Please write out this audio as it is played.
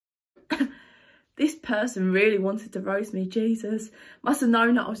This person really wanted to roast me, Jesus. Must have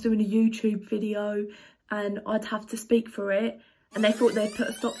known that I was doing a YouTube video and I'd have to speak for it. And they thought they'd put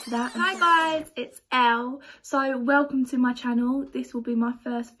a stop to that. Hi guys, it's Elle. So welcome to my channel. This will be my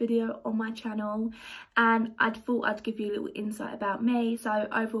first video on my channel. And I thought I'd give you a little insight about me. So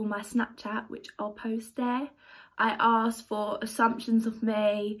over on my Snapchat, which I'll post there, I asked for assumptions of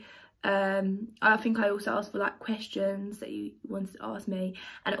me. I think I also asked for like questions that you wanted to ask me,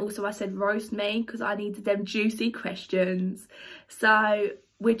 and also I said roast me because I needed them juicy questions. So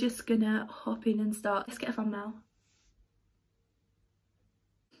we're just gonna hop in and start. Let's get a thumbnail.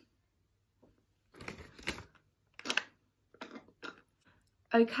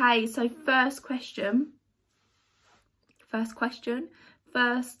 Okay, so first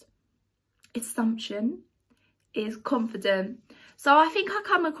assumption is confident. So I think I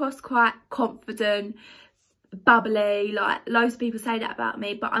come across quite confident, bubbly, like loads of people say that about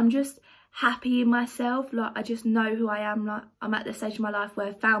me, but I'm just happy in myself. Like I just know who I am. Like I'm at the stage of my life where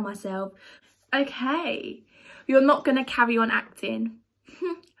I found myself. Okay, you're not gonna carry on acting.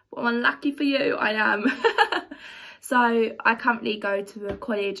 Well, unlucky for you, I am. So I currently go to a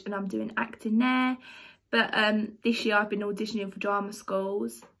college and I'm doing acting there. But this year I've been auditioning for drama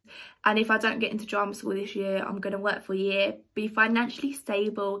schools. And if I don't get into drama school this year, I'm going to work for a year, be financially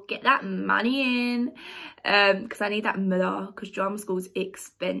stable, get that money in. Because I need that mullah, because drama school is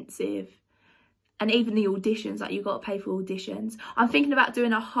expensive. And even the auditions, like you've got to pay for auditions. I'm thinking about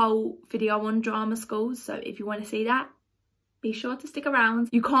doing a whole video on drama schools. So if you want to see that, be sure to stick around.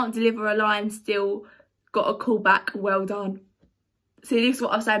 You can't deliver a line still got a call back, well done. See, this is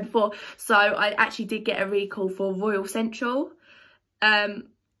what I was saying before. So I actually did get a recall for Royal Central.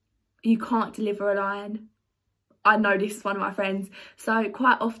 You can't deliver a line. I know this is one of my friends. So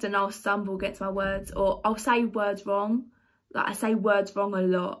quite often I'll stumble against my words, or I'll say words wrong. Like I say words wrong a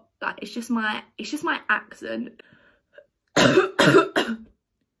lot. Like it's just my accent.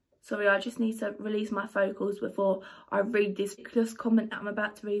 Sorry, I just need to release my vocals before I read this ridiculous comment that I'm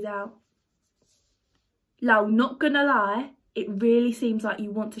about to read out. Lol, not gonna lie, it really seems like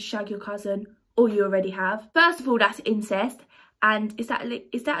you want to shag your cousin, or you already have. First of all, that's incest. And is that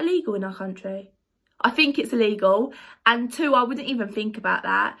illegal in our country? I think it's illegal. And two, I wouldn't even think about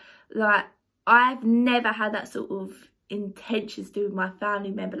that. Like, I've never had that sort of intentions to do with my family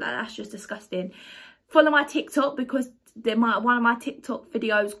member. Like, that's just disgusting. Follow my TikTok because one of my TikTok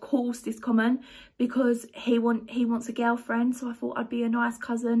videos calls this comment because he wants a girlfriend. So I thought I'd be a nice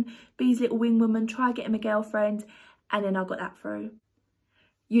cousin, be his little wing woman, try to get him a girlfriend. And then I got that through.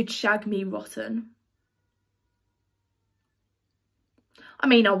 You'd shag me rotten. I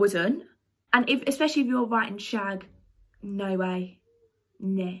mean, I wouldn't. And especially if you're writing shag, no way.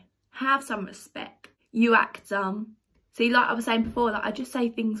 Nah. Have some respect. You act dumb. See, like I was saying before, like I just say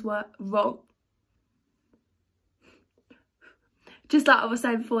things were wrong. Just like I was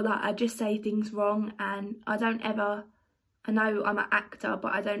saying before, like I just say things wrong, and I don't ever, I know I'm an actor,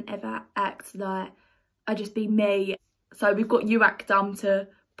 but I don't ever act like I just be me. So we've got you act dumb to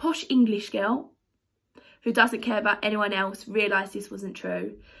posh English girl who doesn't care about anyone else, realised this wasn't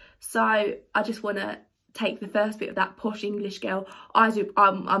true. So I just want to take the first bit of that posh English girl.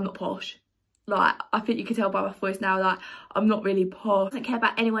 I'm not posh. Like, I think you can tell by my voice now, like, I'm not really posh. Doesn't care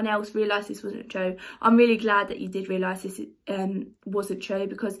about anyone else, realised this wasn't true. I'm really glad that you did realise this wasn't true,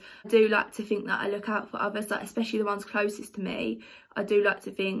 because I do like to think that I look out for others, like, especially the ones closest to me. I do like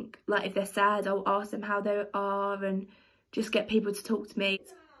to think, like, if they're sad, I'll ask them how they are and just get people to talk to me.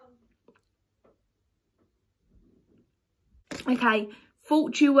 Okay,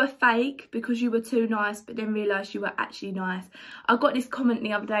 thought you were fake because you were too nice, but then realised you were actually nice. I got this comment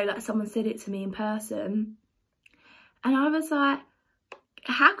the other day, like someone said it to me in person. And I was like,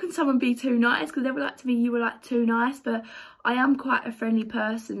 how can someone be too nice? Because they were like to me, you were like too nice. But I am quite a friendly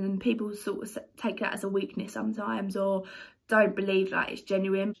person, and people sort of take that as a weakness sometimes, or don't believe like it's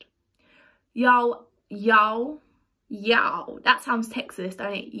genuine. Yo, that sounds Texas,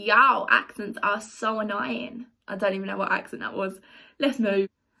 don't it? Yo, accents are so annoying. I don't even know what accent that was. Let's move.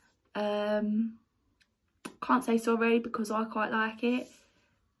 Can't say sorry because I quite like it.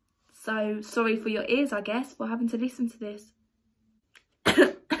 So sorry for your ears, I guess, for having to listen to this.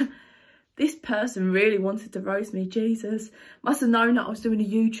 This person really wanted to roast me, Jesus. Must have known that I was doing a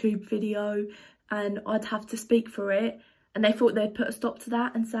YouTube video and I'd have to speak for it. And they thought they'd put a stop to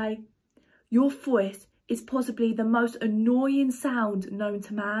that and say, your voice is possibly the most annoying sound known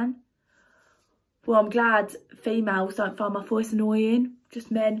to man. Well, I'm glad females don't find my voice annoying, just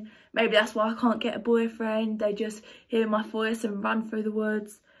men. Maybe that's why I can't get a boyfriend. They just hear my voice and run through the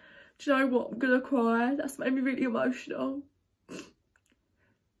woods. Do you know what? I'm gonna cry. That's made me really emotional.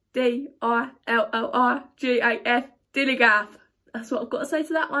 D-I-L-L-I-G-A-F, Dilligaff. That's what I've got to say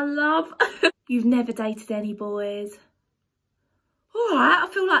to that one, love. You've never dated any boys. All right, I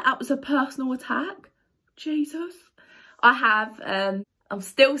feel like that was a personal attack. Jesus. I have, I'm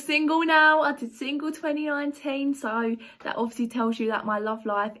still single now. I did single 2019, so that obviously tells you that my love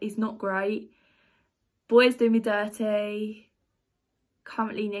life is not great. Boys do me dirty.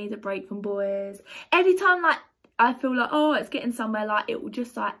 Currently need a break from boys. Every time like I feel like, oh, it's getting somewhere, like it will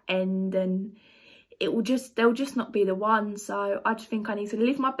just like end and they'll just not be the one. So I just think I need to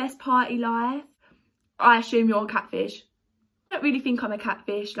live my best party life. I assume you're a catfish. I don't really think I'm a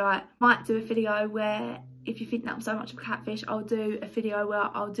catfish. Like, might do a video where, if you think that I'm so much of a catfish, I'll do a video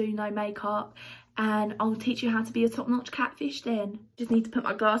where I'll do no makeup and I'll teach you how to be a top-notch catfish then. Just need to put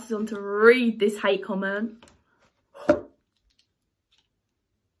my glasses on to read this hate comment.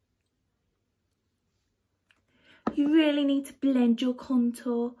 You really need to blend your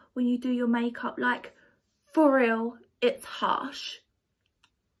contour when you do your makeup. Like, for real, it's harsh.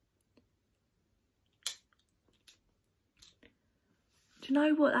 Do you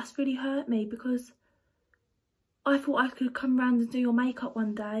know what? That's really hurt me because I thought I could come round and do your makeup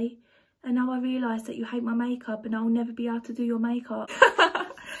one day, and now I realise that you hate my makeup and I'll never be able to do your makeup.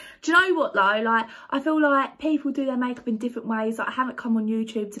 Do you know what though? Like, I feel like people do their makeup in different ways. Like, I haven't come on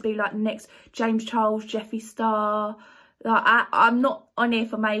YouTube to be like the next James Charles, Jeffree Star. Like, I'm not on here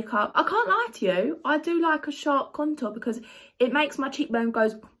for makeup. I can't lie to you. I do like a sharp contour because it makes my cheekbone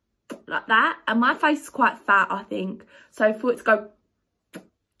goes like that. And my face is quite fat, I think. So for it to go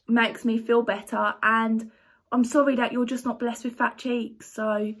makes me feel better. And I'm sorry that you're just not blessed with fat cheeks.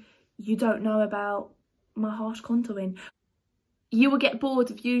 So you don't know about my harsh contouring. You will get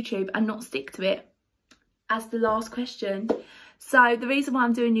bored of YouTube and not stick to it. As the last question. So the reason why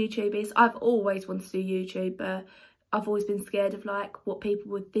I'm doing YouTube is I've always wanted to do YouTube, but I've always been scared of like what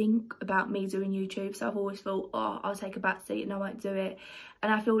people would think about me doing YouTube. So I've always thought, oh, I'll take a back seat and I won't do it.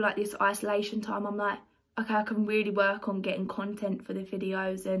 And I feel like this isolation time, I'm like, okay, I can really work on getting content for the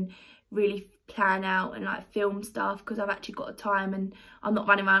videos and really plan out and like film stuff because I've actually got time and I'm not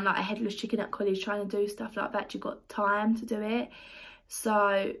running around like a headless chicken at college trying to do stuff. Like, I've actually got time to do it.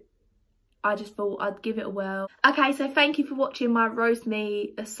 So I just thought I'd give it a whirl. Okay, so thank you for watching my roast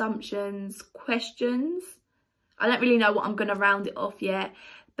me assumptions questions. I don't really know what I'm going to round it off yet,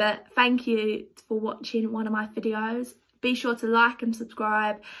 but thank you for watching one of my videos. Be sure to like and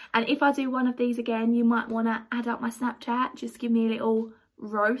subscribe, and if I do one of these again, you might want to add up my Snapchat, just give me a little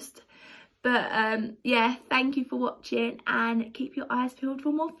roast. But yeah, thank you for watching and keep your eyes peeled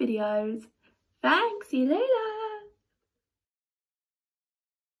for more videos. Thanks, see you later.